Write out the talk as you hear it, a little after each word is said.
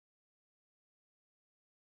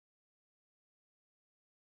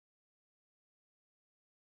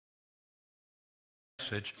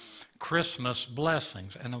message, Christmas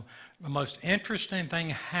Blessings. And the most interesting thing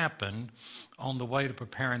happened on the way to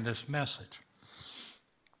preparing this message.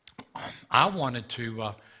 I wanted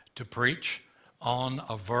to preach on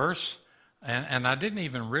a verse, and I didn't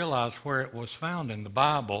even realize where it was found in the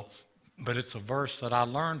Bible, but it's a verse that I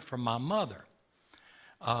learned from my mother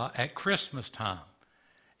at Christmas time.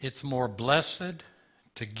 It's more blessed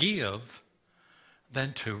to give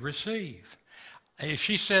than to receive.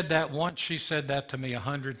 She said that once. She said that to me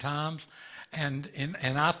 100 times. And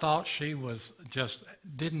I thought she was just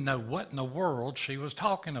didn't know what in the world she was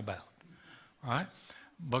talking about, right?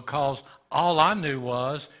 Because all I knew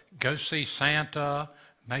was go see Santa,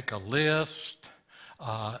 make a list,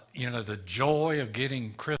 the joy of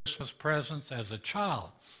getting Christmas presents as a child.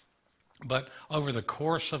 But over the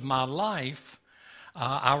course of my life,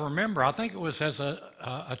 I remember, I think it was as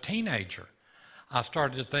a teenager, I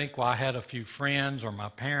started to think, well, I had a few friends or my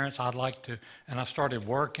parents, and I started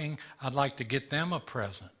working, I'd like to get them a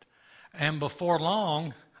present. And before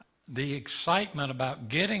long, the excitement about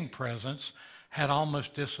getting presents had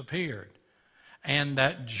almost disappeared. And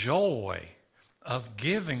that joy of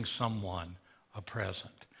giving someone a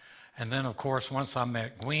present. And then, of course, once I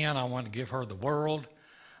met Gwen, I wanted to give her the world.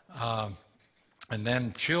 And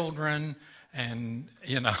then children, and,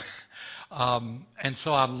 and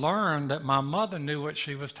so I learned that my mother knew what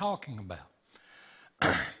she was talking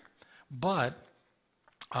about. But,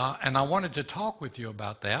 and I wanted to talk with you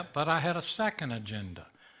about that, but I had a second agenda.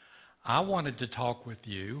 I wanted to talk with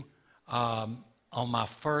you on my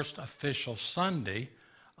first official Sunday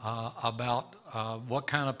about what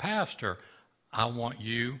kind of pastor I want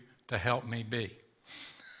you to help me be.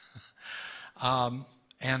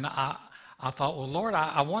 And I thought, well, Lord,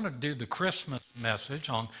 I want to do the Christmas message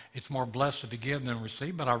on it's more blessed to give than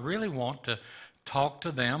receive, but I really want to talk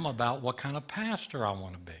to them about what kind of pastor I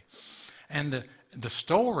want to be. And the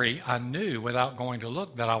story I knew without going to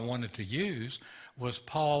look that I wanted to use was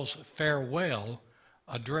Paul's farewell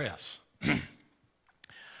address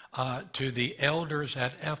to the elders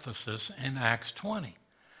at Ephesus in Acts 20.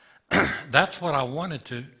 That's what I wanted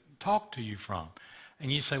to talk to you from.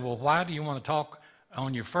 And you say, well, why do you want to talk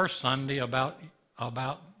on your first Sunday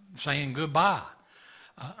about saying goodbye?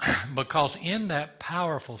 Because in that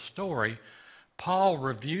powerful story, Paul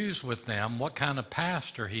reviews with them what kind of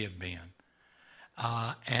pastor he had been.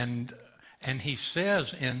 And he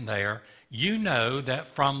says in there, you know that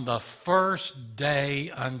from the first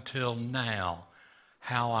day until now,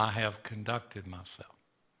 how I have conducted myself.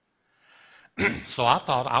 So I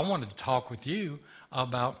thought I wanted to talk with you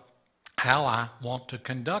about how I want to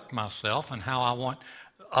conduct myself and how I want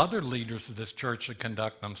other leaders of this church to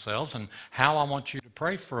conduct themselves and how I want you to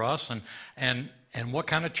pray for us and what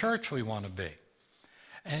kind of church we want to be.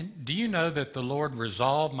 And do you know that the Lord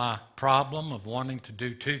resolved my problem of wanting to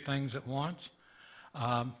do two things at once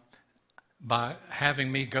by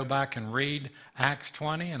having me go back and read Acts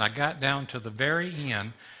 20? And I got down to the very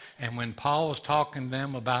end, and when Paul was talking to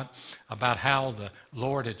them about how the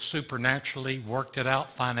Lord had supernaturally worked it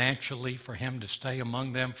out financially for him to stay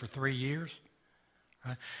among them for 3 years,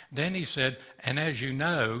 right? Then he said, and as you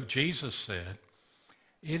know, Jesus said,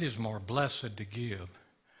 it is more blessed to give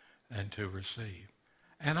than to receive.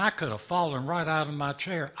 And I could have fallen right out of my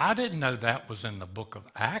chair. I didn't know that was in the book of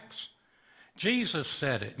Acts. Jesus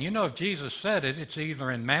said it. And you know, if Jesus said it, it's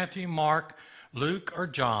either in Matthew, Mark, Luke, or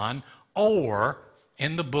John, or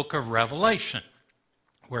in the book of Revelation,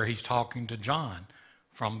 where he's talking to John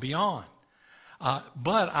from beyond.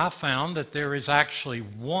 But I found that there is actually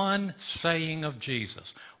one saying of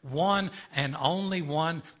Jesus, one and only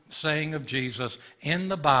one saying of Jesus in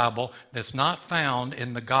the Bible that's not found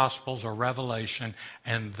in the Gospels or Revelation,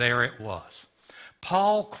 and there it was.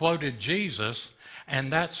 Paul quoted Jesus,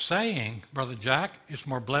 and that saying, Brother Jack, it's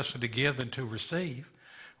more blessed to give than to receive,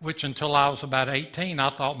 which until I was about 18, I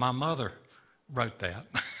thought my mother wrote that.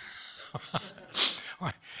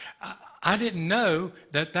 I didn't know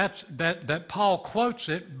that Paul quotes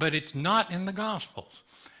it, but it's not in the Gospels,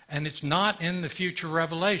 and it's not in the future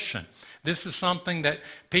Revelation. This is something that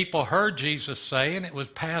people heard Jesus say, and it was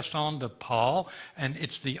passed on to Paul, and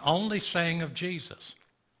it's the only saying of Jesus.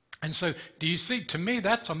 And so, do you see, to me,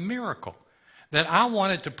 that's a miracle. That I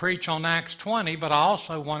wanted to preach on Acts 20, but I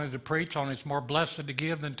also wanted to preach on it's more blessed to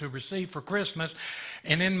give than to receive for Christmas,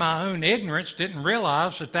 and in my own ignorance didn't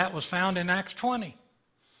realize that was found in Acts 20.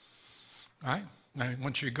 Right? Now,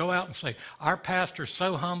 once you go out and say, our pastor's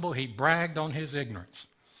so humble, he bragged on his ignorance.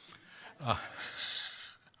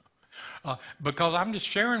 Because I'm just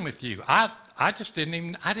sharing with you. I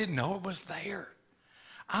didn't know it was there.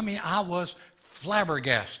 I mean, I was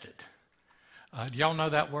flabbergasted. Do y'all know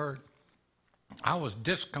that word? I was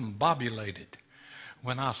discombobulated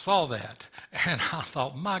when I saw that. And I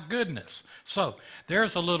thought, my goodness. So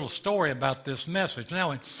there's a little story about this message.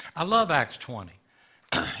 Now, I love Acts 20.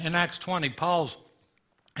 In Acts 20, Paul's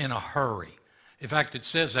in a hurry. In fact, it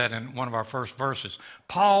says that in one of our first verses.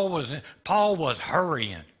 Paul was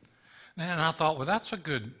hurrying. And I thought, well, that's a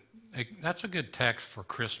good text for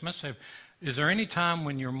Christmas. Is there any time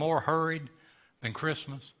when you're more hurried than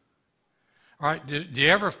Christmas? All right, do you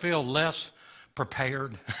ever feel less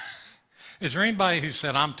prepared? Is there anybody who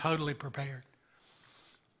said, I'm totally prepared?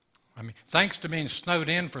 I mean, thanks to being snowed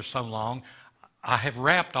in for so long, I have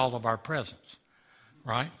wrapped all of our presents,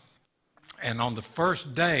 right? And on the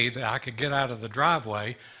first day that I could get out of the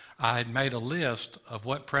driveway, I had made a list of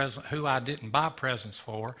who I didn't buy presents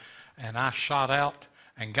for, and I shot out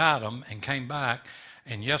and got them and came back,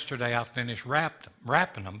 and yesterday I finished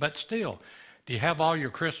wrapping them. But still, do you have all your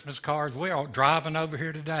Christmas cards? We're all driving over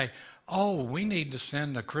here today. Oh, we need to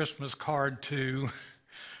send a Christmas card to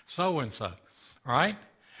so-and-so, right?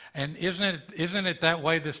 And isn't it that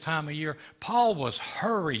way this time of year? Paul was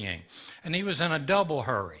hurrying, and he was in a double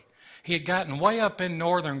hurry. He had gotten way up in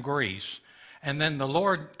northern Greece, and then the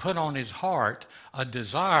Lord put on his heart a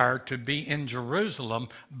desire to be in Jerusalem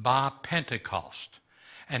by Pentecost.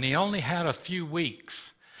 And he only had a few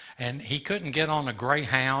weeks, and he couldn't get on a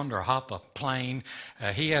Greyhound or hop a plane.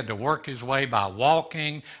 He had to work his way by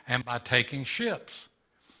walking and by taking ships.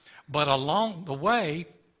 But along the way,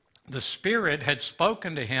 the Spirit had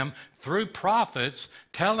spoken to him through prophets,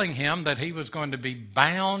 telling him that he was going to be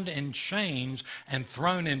bound in chains and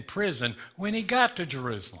thrown in prison when he got to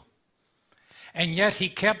Jerusalem. And yet he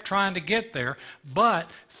kept trying to get there, but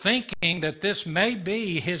thinking that this may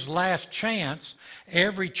be his last chance,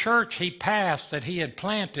 every church he passed that he had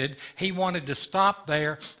planted, he wanted to stop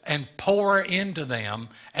there and pour into them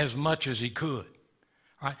as much as he could.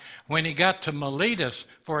 Right? When he got to Miletus,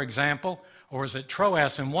 for example, or was it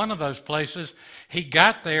Troas, in one of those places, he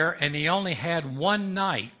got there and he only had one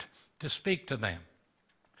night to speak to them.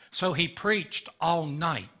 So he preached all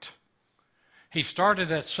night. He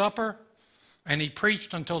started at supper and he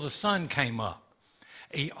preached until the sun came up.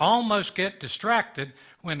 He almost got distracted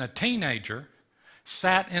when a teenager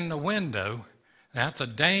sat in the window. That's a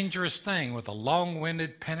dangerous thing with a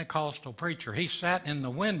long-winded Pentecostal preacher. He sat in the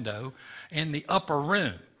window in the upper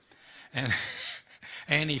room,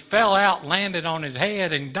 and he fell out, landed on his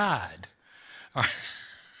head, and died.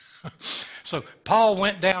 So Paul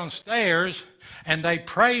went downstairs, and they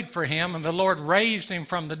prayed for him, and the Lord raised him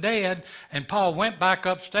from the dead, and Paul went back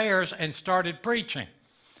upstairs and started preaching.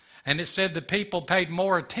 And it said the people paid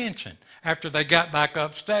more attention after they got back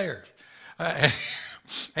upstairs.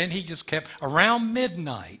 And he just kept, around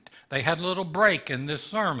midnight, they had a little break in this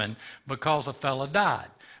sermon because a fella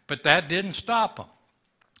died. But that didn't stop him.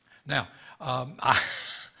 Now,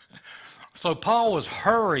 so Paul was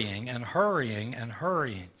hurrying and hurrying and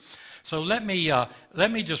hurrying. So let me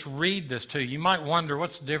just read this to you. You might wonder,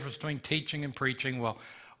 what's the difference between teaching and preaching? Well,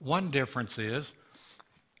 one difference is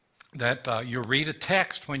that you read a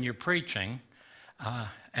text when you're preaching,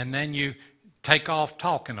 and then you take off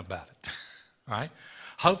talking about it, right?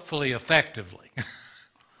 Hopefully effectively.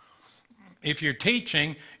 If you're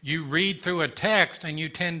teaching, you read through a text and you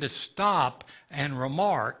tend to stop and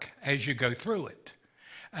remark as you go through it.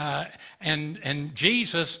 And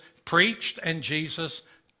Jesus preached and Jesus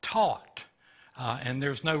taught. And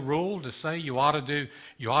there's no rule to say you ought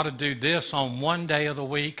to do this on one day of the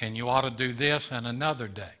week and you ought to do this on another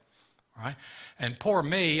day. Right? And poor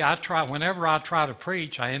me, whenever I try to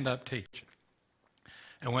preach, I end up teaching.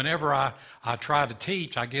 And whenever I try to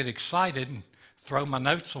teach, I get excited and throw my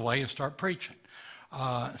notes away and start preaching.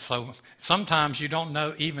 So sometimes you don't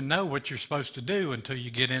even know what you're supposed to do until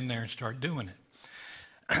you get in there and start doing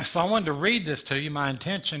it. So I wanted to read this to you. My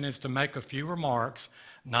intention is to make a few remarks,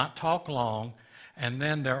 not talk long, and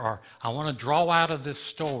then I want to draw out of this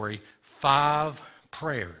story 5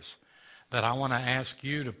 prayers that I want to ask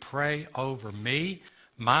you to pray over me,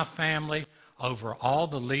 my family, over all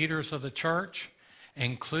the leaders of the church,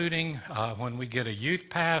 including when we get a youth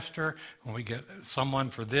pastor, when we get someone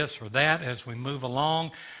for this or that as we move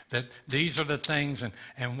along, that these are the things,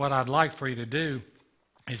 and what I'd like for you to do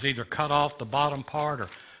is either cut off the bottom part or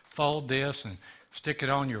fold this and stick it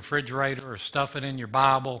on your refrigerator or stuff it in your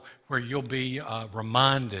Bible where you'll be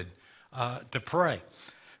reminded to pray.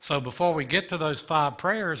 So before we get to those 5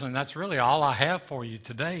 prayers, and that's really all I have for you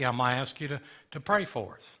today, I'm going to ask you to pray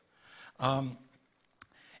for us.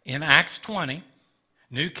 In Acts 20,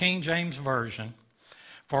 New King James Version,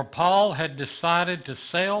 for Paul had decided to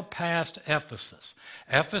sail past Ephesus.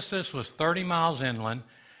 Ephesus was 30 miles inland.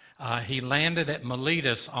 He landed at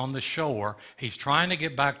Miletus on the shore. He's trying to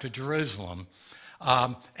get back to Jerusalem.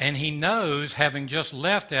 And he knows, having just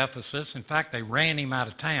left Ephesus, in fact, they ran him out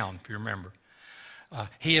of town, if you remember.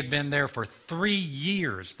 He had been there for 3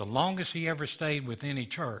 years, the longest he ever stayed with any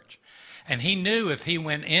church. And he knew if he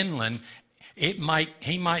went inland, he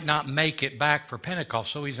might not make it back for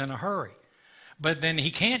Pentecost, so he's in a hurry. But then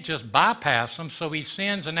he can't just bypass them, so he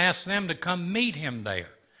sends and asks them to come meet him there.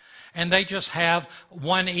 And they just have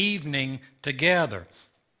one evening together.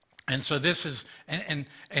 And so this is,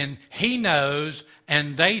 and he knows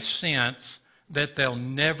and they sense that they'll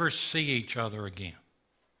never see each other again.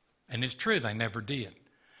 And it's true, they never did.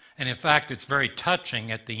 And in fact, it's very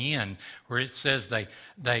touching at the end where it says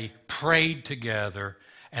they prayed together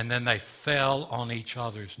and then they fell on each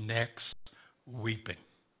other's necks weeping.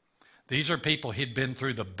 These are people he'd been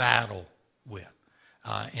through the battle with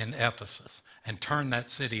in Ephesus and turned that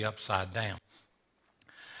city upside down.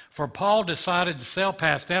 For Paul decided to sail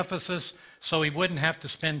past Ephesus so he wouldn't have to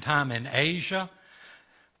spend time in Asia,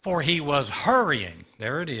 for he was hurrying,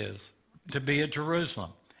 there it is, to be at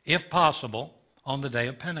Jerusalem, if possible, on the day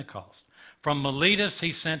of Pentecost. From Miletus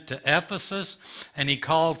he sent to Ephesus, and he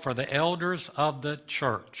called for the elders of the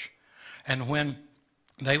church. And when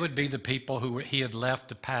they would be the people who he had left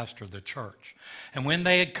to pastor the church. And when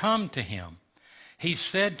they had come to him, he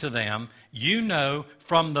said to them, you know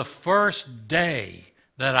from the first day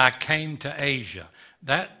that I came to Asia.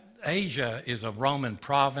 That Asia is a Roman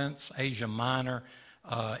province, Asia Minor.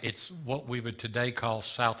 It's what we would today call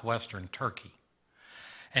southwestern Turkey.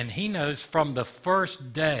 And he knows from the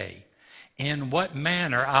first day in what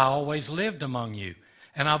manner I always lived among you.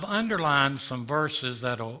 And I've underlined some verses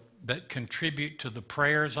that contribute to the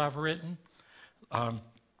prayers I've written.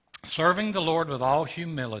 Serving the Lord with all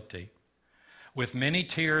humility, with many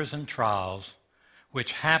tears and trials,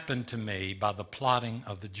 which happened to me by the plotting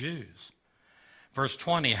of the Jews. Verse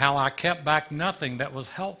 20, how I kept back nothing that was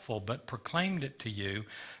helpful, but proclaimed it to you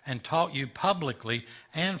and taught you publicly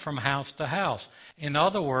and from house to house. In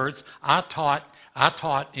other words, I taught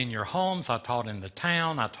in your homes, I taught in the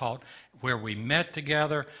town, I taught where we met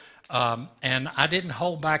together, and I didn't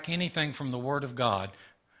hold back anything from the Word of God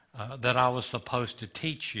that I was supposed to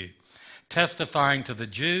teach you, testifying to the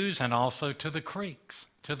Jews and also to the Greeks.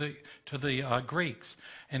 To the Greeks.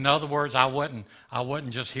 In other words, I wasn't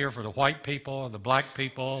just here for the white people or the black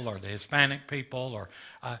people or the Hispanic people, or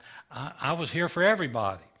I was here for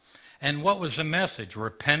everybody. And what was the message?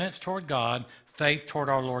 Repentance toward God, faith toward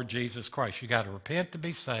our Lord Jesus Christ. You got to repent to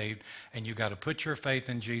be saved, and you got to put your faith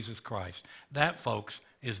in Jesus Christ. That, folks,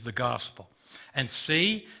 is the gospel. And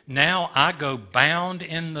see, now I go bound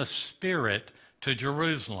in the Spirit to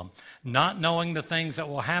Jerusalem, not knowing the things that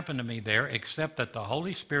will happen to me there, except that the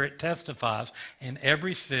Holy Spirit testifies in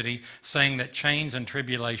every city, saying that chains and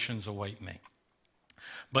tribulations await me.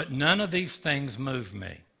 But none of these things move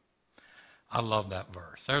me. I love that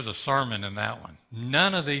verse. There's a sermon in that one.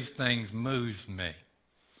 None of these things moves me.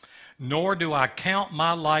 Nor do I count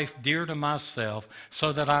my life dear to myself,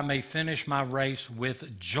 so that I may finish my race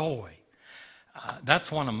with joy.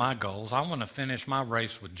 That's one of my goals. I want to finish my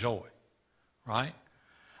race with joy. Right?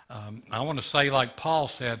 I want to say, like Paul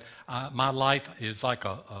said, my life is like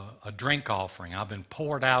a drink offering. I've been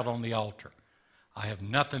poured out on the altar. I have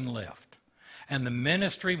nothing left. And the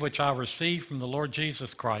ministry which I received from the Lord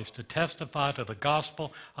Jesus Christ to testify to the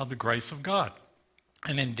gospel of the grace of God.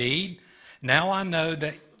 And indeed, now I know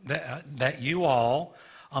that you all,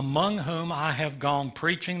 among whom I have gone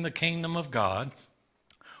preaching the kingdom of God,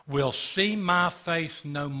 will see my face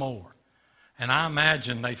no more. And I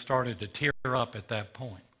imagine they started to tear up at that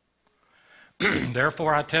point.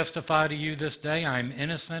 Therefore I testify to you this day, I am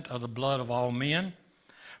innocent of the blood of all men,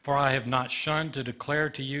 for I have not shunned to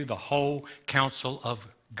declare to you the whole counsel of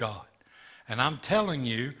God. And I'm telling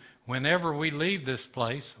you, whenever we leave this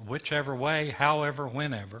place, whichever way, however,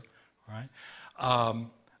 whenever, right,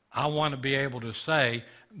 I want to be able to say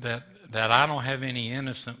that I don't have any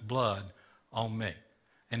innocent blood on me.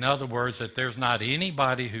 In other words, that there's not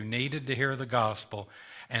anybody who needed to hear the gospel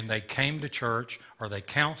and they came to church or they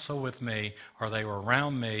counseled with me or they were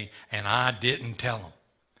around me and I didn't tell them.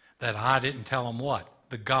 That I didn't tell them what?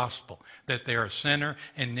 The gospel. That they're a sinner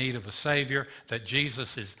in need of a Savior, that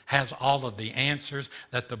Jesus has all of the answers,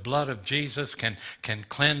 that the blood of Jesus can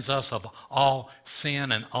cleanse us of all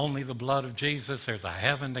sin, and only the blood of Jesus. There's a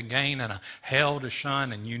heaven to gain and a hell to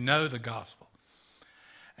shun, and you know the gospel.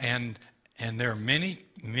 And there are many,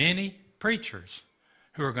 many preachers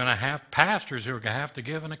who are going to have, pastors who are going to have to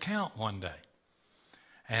give an account one day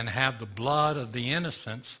and have the blood of the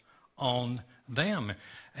innocents on them.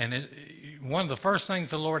 And one of the first things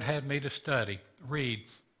the Lord had me to read,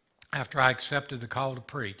 after I accepted the call to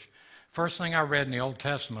preach. First thing I read in the Old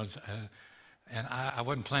Testament was, and I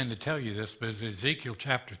wasn't planning to tell you this, but it's Ezekiel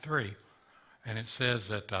chapter 3. And it says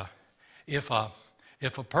that if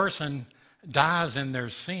a person dies in their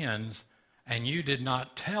sins and you did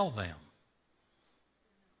not tell them,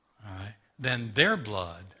 all right, then their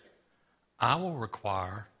blood I will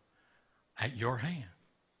require at your hand.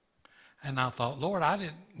 And I thought, Lord, I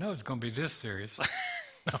didn't know it was going to be this serious.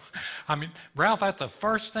 No, I mean, Ralph, that's the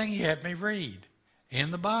first thing he had me read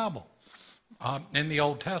in the Bible, in the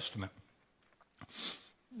Old Testament.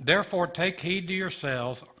 Therefore, take heed to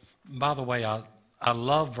yourselves. By the way, I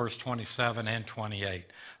love verse 27 and 28.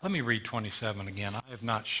 Let me read 27 again. I have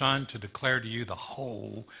not shunned to declare to you the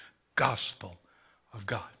whole gospel of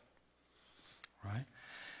God. Right?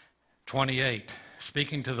 28,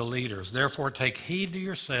 speaking to the leaders. Therefore, take heed to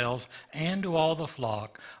yourselves and to all the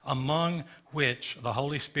flock, among which the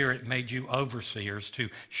Holy Spirit made you overseers, to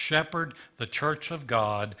shepherd the church of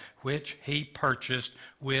God, which he purchased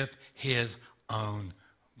with his own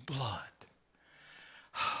blood.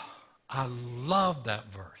 I love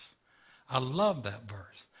that verse. I love that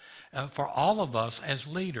verse. For all of us as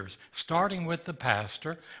leaders, starting with the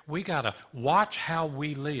pastor, we got to watch how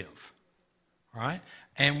we live, right?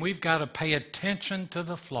 And we've got to pay attention to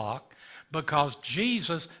the flock because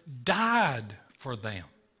Jesus died for them,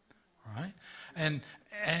 right? And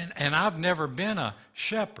I've never been a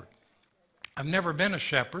shepherd. I've never been a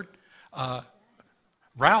shepherd.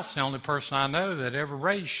 Ralph's the only person I know that ever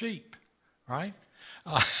raised sheep, right?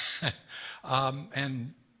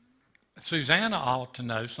 And Susanna ought to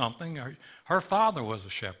know something. Her father was a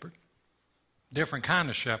shepherd, different kind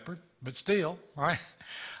of shepherd, but still, right?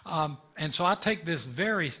 And so I take this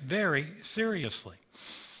very, very seriously.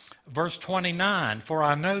 Verse 29, for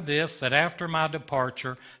I know this, that after my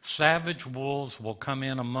departure, savage wolves will come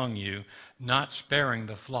in among you, not sparing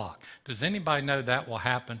the flock. Does anybody know that will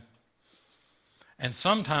happen? And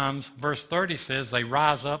sometimes, verse 30 says, they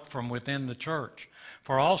rise up from within the church.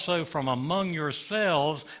 For also from among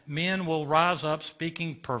yourselves men will rise up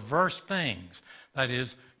speaking perverse things, that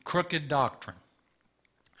is, crooked doctrine.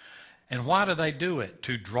 And why do they do it?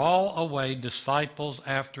 To draw away disciples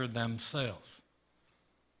after themselves.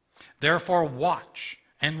 Therefore watch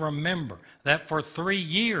and remember that for 3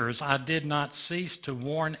 years I did not cease to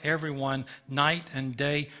warn everyone night and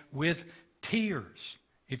day with tears.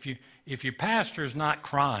 If your pastor's not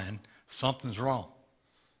crying, something's wrong,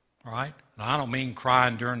 right? And I don't mean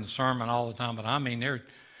crying during the sermon all the time, but I mean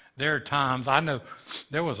there are times. I know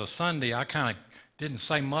there was a Sunday I kind of didn't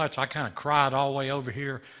say much. I kind of cried all the way over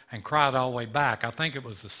here and cried all the way back. I think it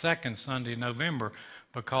was the second Sunday in November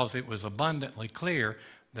because it was abundantly clear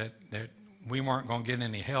that we weren't going to get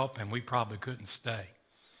any help and we probably couldn't stay.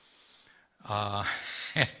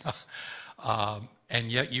 And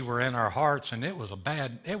yet you were in our hearts, and it was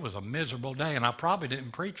a miserable day, and I probably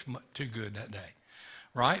didn't preach too good that day,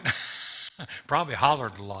 right? Probably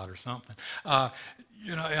hollered a lot or something. I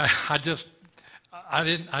just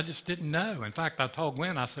didn't know. In fact, I told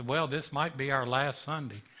Gwen, I said, well, this might be our last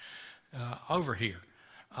Sunday over here.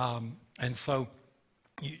 And so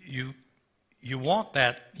you want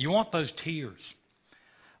that, you want those tears.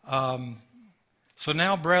 So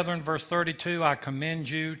now, brethren, verse 32, I commend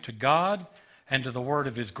you to God and to the word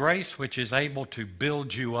of his grace, which is able to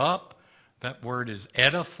build you up. That word is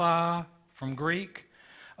edify from Greek,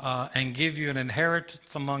 and give you an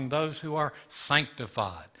inheritance among those who are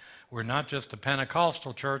sanctified. We're not just a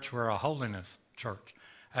Pentecostal church, we're a holiness church.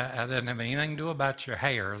 That doesn't have anything to do about your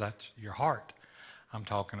hair, that's your heart I'm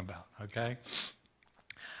talking about, okay?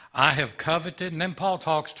 I have coveted, and then Paul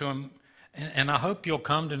talks to him, and I hope you'll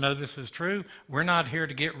come to know this is true. We're not here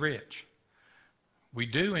to get rich. We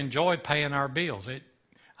do enjoy paying our bills.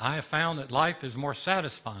 I have found that life is more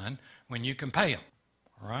satisfying when you can pay them,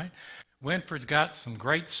 all right? Winfred's got some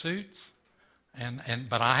great suits,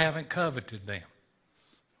 but I haven't coveted them,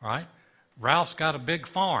 right? Ralph's got a big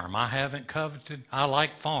farm. I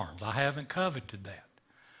like farms. I haven't coveted that,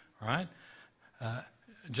 right?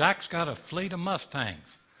 Jack's got a fleet of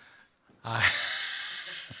Mustangs.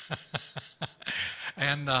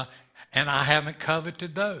 And I haven't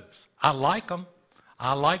coveted those. I like them.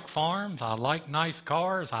 I like farms. I like nice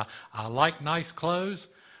cars. I like nice clothes,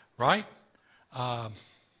 right?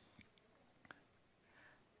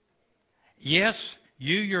 Yes,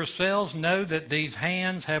 you yourselves know that these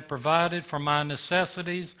hands have provided for my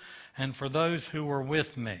necessities and for those who were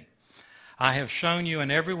with me. I have shown you in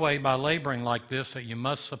every way by laboring like this that you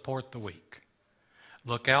must support the weak.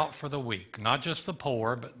 Look out for the weak, not just the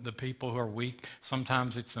poor, but the people who are weak.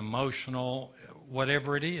 Sometimes it's emotional,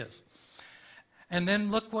 whatever it is. And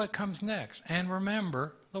then look what comes next. And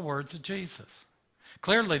remember the words of Jesus.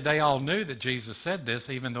 Clearly, they all knew that Jesus said this,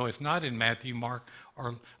 even though it's not in Matthew, Mark,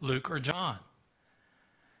 or Luke, or John.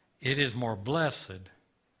 It is more blessed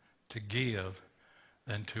to give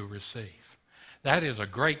than to receive. That is a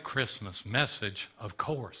great Christmas message, of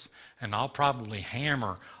course, and I'll probably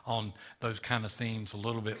hammer on those kind of themes a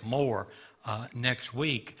little bit more next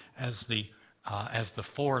week as the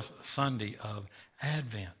fourth Sunday of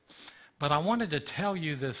Advent. But I wanted to tell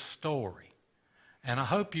you this story, and I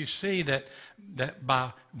hope you see that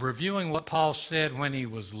by reviewing what Paul said when he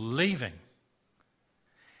was leaving,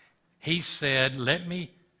 he said, let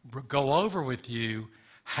me go over with you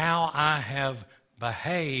how I have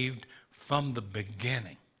behaved from the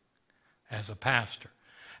beginning as a pastor.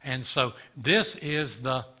 And so this is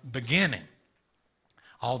the beginning.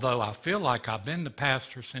 Although I feel like I've been the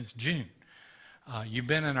pastor since June. You've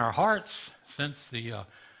been in our hearts since the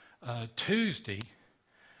Tuesday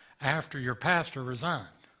after your pastor resigned.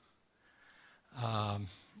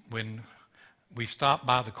 When we stopped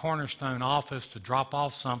by the Cornerstone office to drop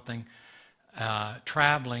off something,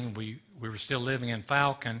 traveling, we were still living in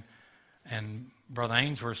Falcon, and Brother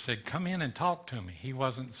Ainsworth said, come in and talk to me. He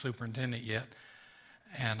wasn't the superintendent yet.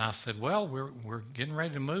 And I said, well, we're getting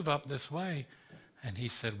ready to move up this way. And he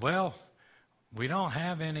said, well, we don't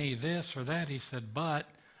have any this or that. He said, but,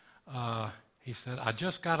 he said, I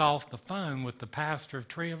just got off the phone with the pastor of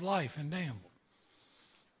Tree of Life in Danville.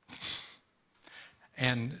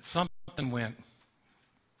 And something went,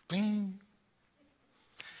 bing.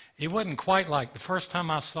 It wasn't quite like the first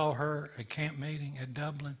time I saw her at camp meeting at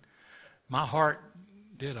Dublin. My heart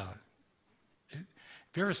did have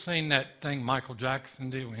you ever seen that thing Michael Jackson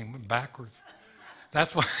did when he went backwards?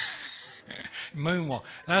 That's what, moonwalk.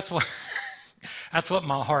 That's what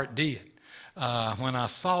my heart did. When I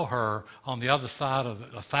saw her on the other side of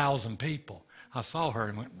 1,000 people, I saw her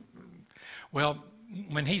and went, well,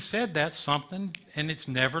 when he said that, something, and it's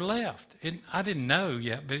never left. I didn't know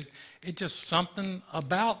yet, but it just something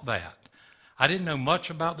about that. I didn't know much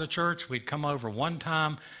about the church. We'd come over one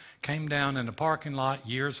time, came down in the parking lot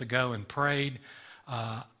years ago and prayed.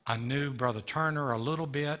 I knew Brother Turner a little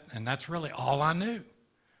bit, and that's really all I knew.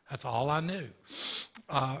 That's all I knew.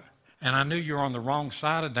 And I knew you were on the wrong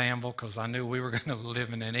side of Danville because I knew we were going to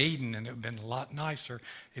live in Eden, and it would have been a lot nicer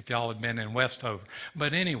if y'all had been in Westover.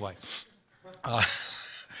 But anyway,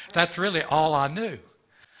 that's really all I knew.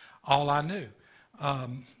 All I knew.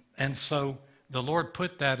 And so the Lord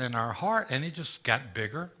put that in our heart, and it just got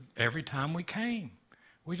bigger every time we came.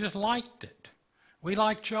 We just liked it. We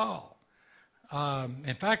liked y'all.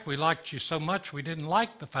 In fact, we liked you so much, we didn't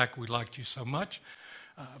like the fact we liked you so much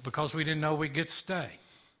because we didn't know we'd get to stay.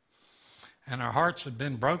 And our hearts had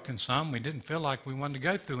been broken some. We didn't feel like we wanted to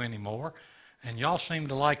go through anymore. And y'all seemed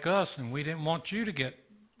to like us, and we didn't want you to get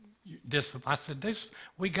this. I said,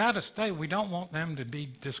 we got to stay. We don't want them to be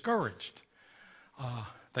discouraged.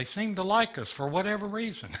 They seemed to like us for whatever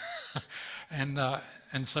reason. And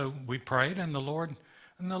so we prayed, and the Lord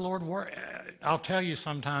worked. I'll tell you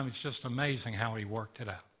sometime, it's just amazing how he worked it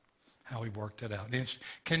out. How he worked it out. It's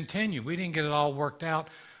continued. We didn't get it all worked out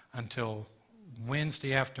until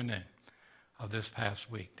Wednesday afternoon of this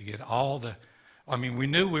past week to get all the, we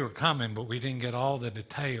knew we were coming, but we didn't get all the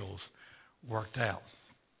details worked out.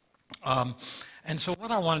 And so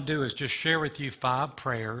what I want to do is just share with you 5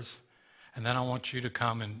 prayers, and then I want you to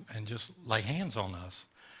come and just lay hands on us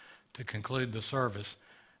to conclude the service.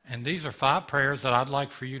 And these are 5 prayers that I'd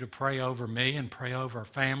like for you to pray over me and pray over our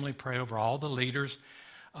family, pray over all the leaders,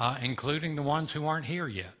 including the ones who aren't here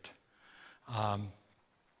yet.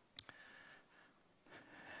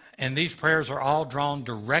 And these prayers are all drawn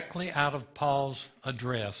directly out of Paul's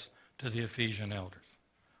address to the Ephesian elders.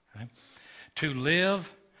 Okay?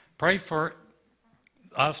 Pray for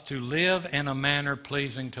us to live in a manner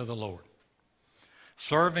pleasing to the Lord,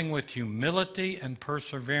 serving with humility and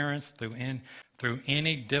perseverance through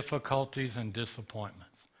any difficulties and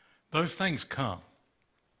disappointments. Those things come,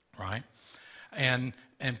 right? And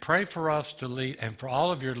pray for us to lead, and for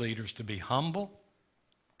all of your leaders to be humble,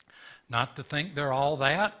 not to think they're all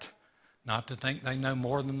that, not to think they know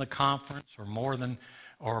more than the conference or more than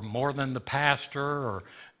the pastor,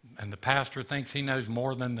 and the pastor thinks he knows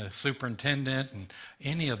more than the superintendent and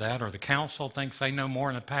any of that, or the council thinks they know more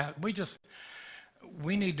than the pastor.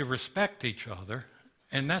 We need to respect each other,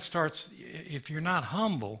 and that starts, if you're not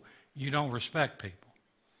humble, you don't respect people.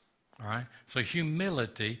 All right? So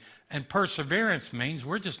humility and perseverance means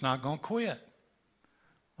we're just not going to quit.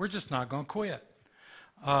 We're just not going to quit.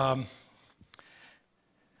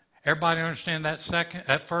 Everybody understand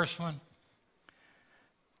that first one?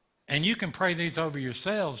 And you can pray these over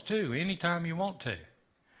yourselves too, anytime you want to.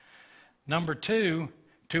 Number 2,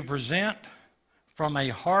 to present from a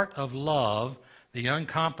heart of love the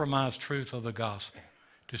uncompromised truth of the gospel.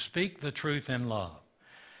 To speak the truth in love.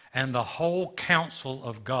 And the whole counsel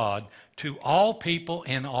of God to all people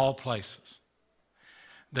in all places.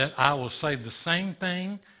 That I will say the same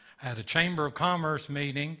thing at a Chamber of Commerce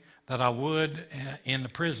meeting that I would in the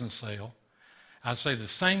prison cell. I say the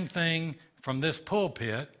same thing from this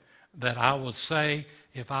pulpit that I would say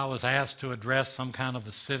if I was asked to address some kind of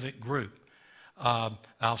a civic group.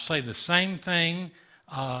 I'll say the same thing,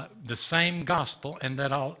 the same gospel, and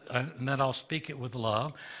that I'll speak it with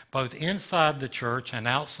love, both inside the church and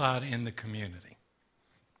outside in the community.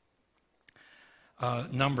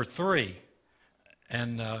 Number 3,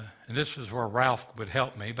 and this is where Ralph would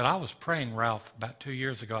help me, but I was praying, Ralph, about 2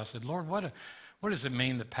 years ago. I said, Lord, what does it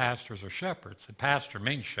mean that pastors are shepherds? A pastor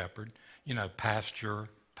means shepherd, pasture,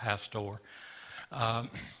 pastor.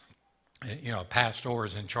 Pastor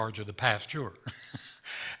is in charge of the pasture.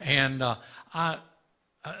 And the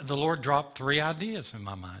Lord dropped 3 ideas in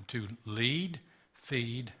my mind: to lead,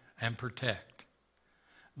 feed, and protect.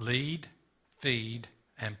 Lead, feed,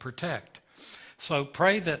 and protect. So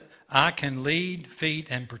pray that I can lead, feed,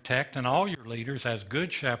 and protect, and all your leaders as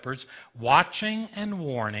good shepherds, watching and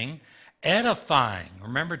warning, edifying.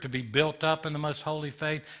 Remember, to be built up in the most holy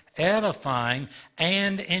faith, edifying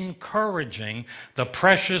and encouraging the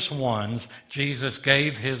precious ones Jesus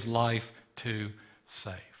gave his life to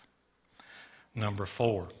save. Number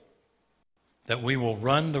 4, that we will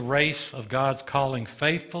run the race of God's calling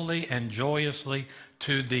faithfully and joyously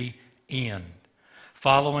to the end,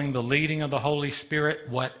 following the leading of the Holy Spirit,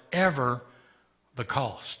 whatever the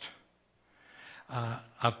cost.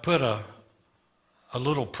 I've put a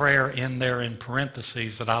little prayer in there in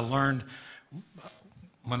parentheses that I learned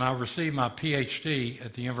when I received my PhD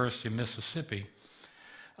at the University of Mississippi.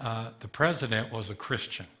 The president was a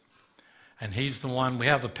Christian. And he's the one, we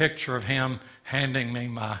have a picture of him handing me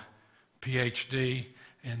my PhD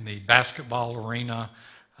in the basketball arena.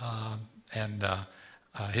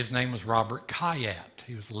 His name was Robert Kayat.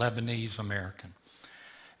 He was Lebanese American.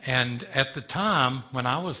 And at the time, when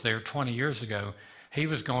I was there 20 years ago, he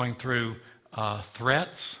was going through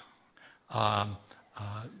threats.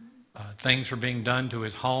 Things were being done to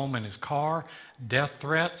his home and his car, death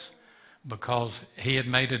threats, because he had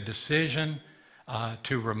made a decision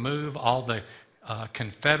to remove all the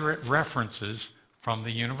Confederate references from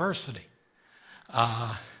the university.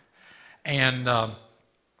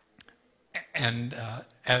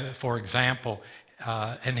 For example,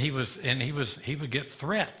 he would get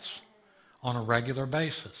threats on a regular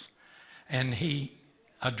basis. And he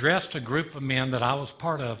addressed a group of men that I was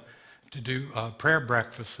part of to do prayer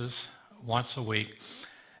breakfasts once a week.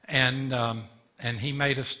 And he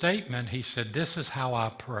made a statement. He said, "This is how I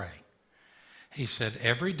pray." He said,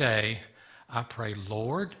 "Every day I pray,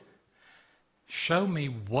 Lord, show me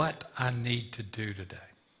what I need to do today.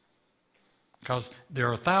 Because there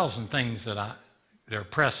are 1,000 things that they're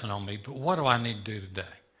pressing on me, but what do I need to do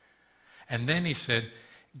today?" And then he said,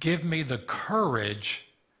 "Give me the courage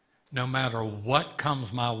no matter what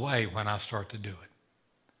comes my way when I start to do it.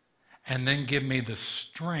 And then give me the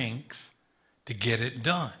strength to get it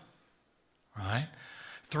done." Right?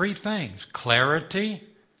 3 things: clarity,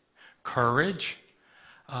 courage,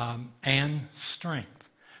 and strength.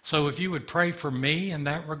 So if you would pray for me in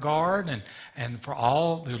that regard, and for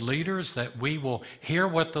all the leaders, that we will hear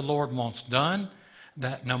what the Lord wants done,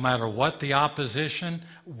 that no matter what the opposition,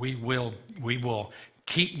 we will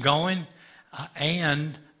keep going,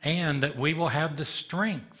 and that we will have the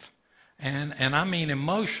strength, and I mean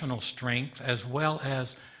emotional strength as well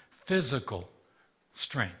as physical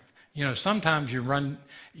strength. Sometimes you run,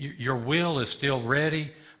 your will is still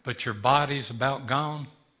ready, but your body's about gone,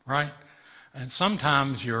 right? And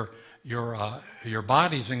sometimes your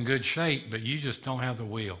body's in good shape, but you just don't have the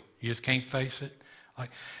will. You just can't face it.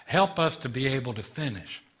 Help us to be able to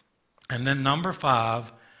finish. And then number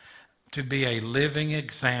 5, to be a living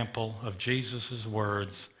example of Jesus'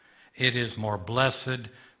 words, "It is more blessed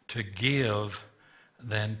to give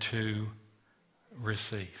than to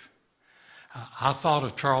receive." I thought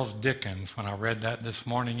of Charles Dickens when I read that this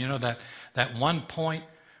morning. That one point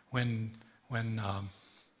when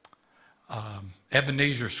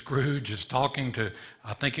Ebenezer Scrooge is talking to,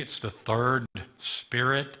 I think it's the 3rd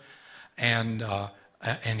spirit, and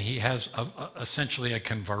he has essentially a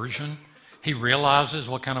conversion. He realizes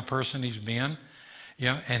what kind of person he's been,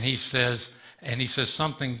 and he says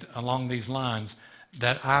something along these lines: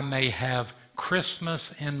 that I may have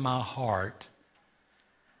Christmas in my heart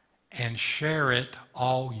and share it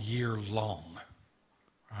all year long.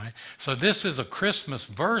 Right? So this is a Christmas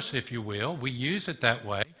verse, if you will. We use it that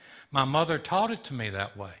way. My mother taught it to me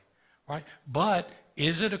that way. Right? But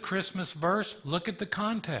is it a Christmas verse? Look at the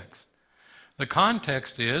context. The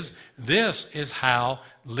context is, this is how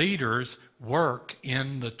leaders work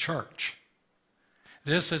in the church.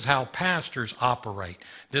 This is how pastors operate.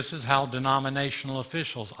 This is how denominational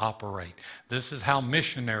officials operate. This is how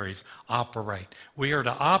missionaries operate. We are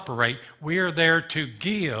to operate. We are there to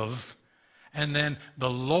give, and then the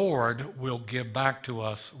Lord will give back to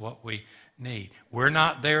us what we need. We're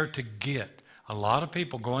not there to get. A lot of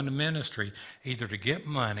people go into ministry either to get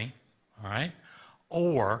money, all right,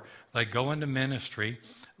 or they go into ministry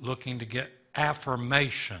looking to get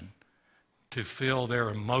affirmation to fill their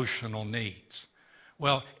emotional needs.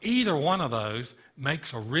 Well, either one of those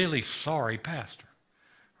makes a really sorry pastor,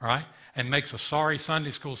 right? And makes a sorry Sunday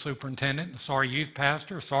school superintendent, a sorry youth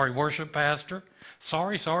pastor, a sorry worship pastor.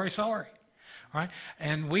 Sorry, right?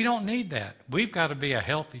 And we don't need that. We've got to be a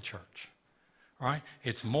healthy church, right?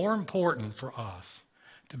 It's more important for us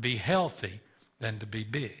to be healthy than to be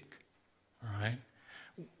big, right?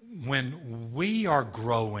 When we are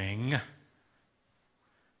growing,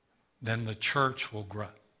 then the church will grow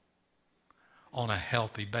on a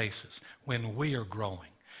healthy basis when we are growing.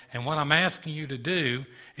 And what I'm asking you to do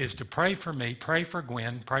is to pray for me, pray for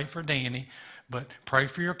Gwen, pray for Danny, but pray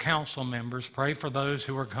for your council members, pray for those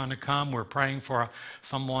who are going to come. We're praying for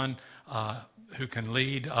someone who can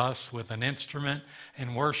lead us with an instrument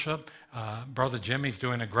in worship. Brother Jimmy's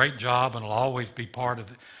doing a great job and will always be part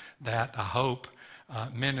of that, I hope,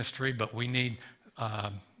 ministry, but we need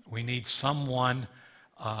someone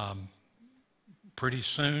pretty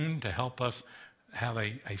soon to help us have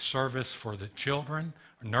a service for the children,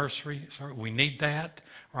 nursery. We need that,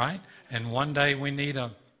 right? And one day we'll need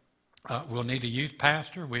a youth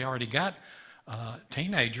pastor. We already got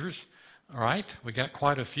teenagers, all right? We got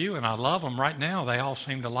quite a few, and I love them right now. They all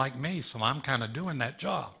seem to like me, so I'm kind of doing that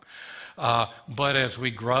job. But as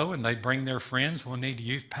we grow and they bring their friends, we'll need a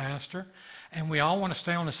youth pastor. And we all want to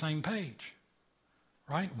stay on the same page,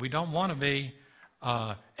 right? We don't want to be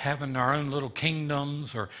having our own little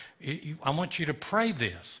kingdoms. I want you to pray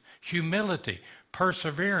this. Humility,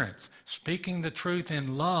 perseverance, speaking the truth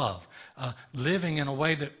in love, living in a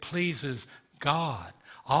way that pleases God,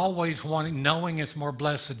 always knowing it's more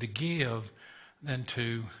blessed to give than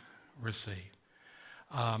to receive.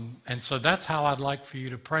 And so that's how I'd like for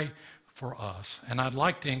you to pray for us. And I'd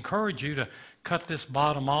like to encourage you to cut this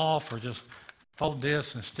bottom off or just fold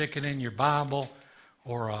this and stick it in your Bible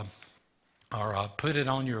or put it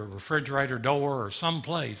on your refrigerator door or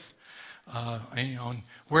someplace,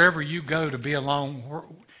 wherever you go to be alone,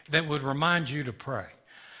 that would remind you to pray.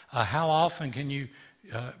 How often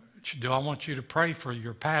do I want you to pray for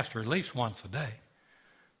your pastor? At least once a day,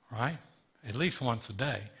 right? At least once a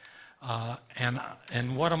day.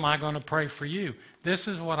 And what am I going to pray for you? This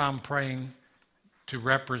is what I'm praying to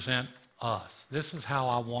represent us. This is how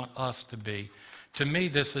I want us to be. To me,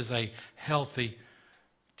 this is a healthy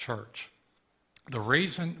church. The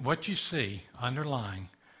reason, what you see underlying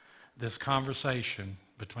this conversation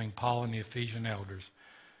between Paul and the Ephesian elders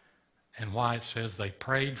and why it says he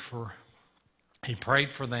prayed for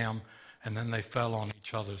them and then they fell on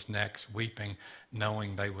each other's necks weeping,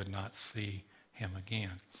 knowing they would not see him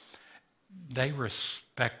again. They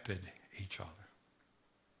respected each other.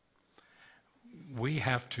 We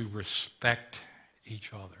have to respect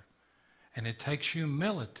each other. And it takes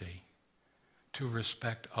humility to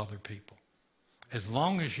respect other people. As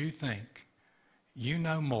long as you think you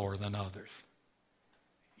know more than others,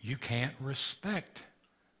 you can't respect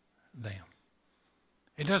them.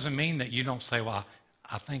 It doesn't mean that you don't say, well,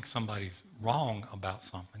 I think somebody's wrong about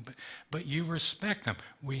something, but you respect them.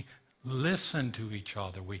 We listen to each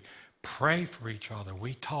other. We pray for each other.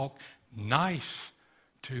 We talk nice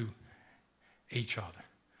to each other,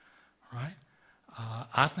 right?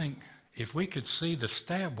 I think if we could see the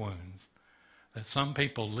stab wounds that some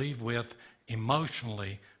people leave with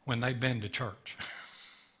emotionally when they've been to church.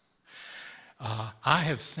 I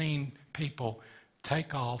have seen people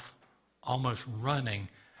take off almost running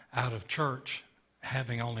out of church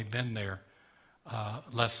having only been there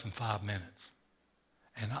less than 5 minutes.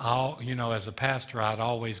 And as a pastor, I'd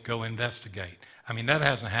always go investigate. I mean, that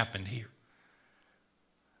hasn't happened here.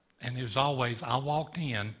 And it was always, I walked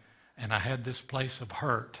in and I had this place of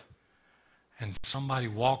hurt and somebody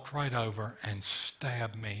walked right over and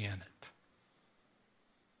stabbed me in it.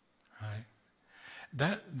 Right?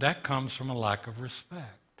 That comes from a lack of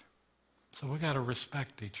respect. So we got to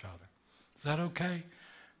respect each other. Is that okay?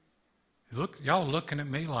 Y'all looking at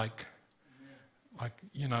me like, are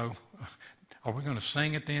we going to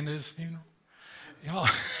sing at the end of this funeral? Y'all,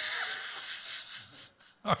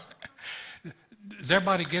 does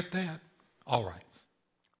everybody get that? All right.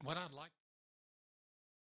 What I'd like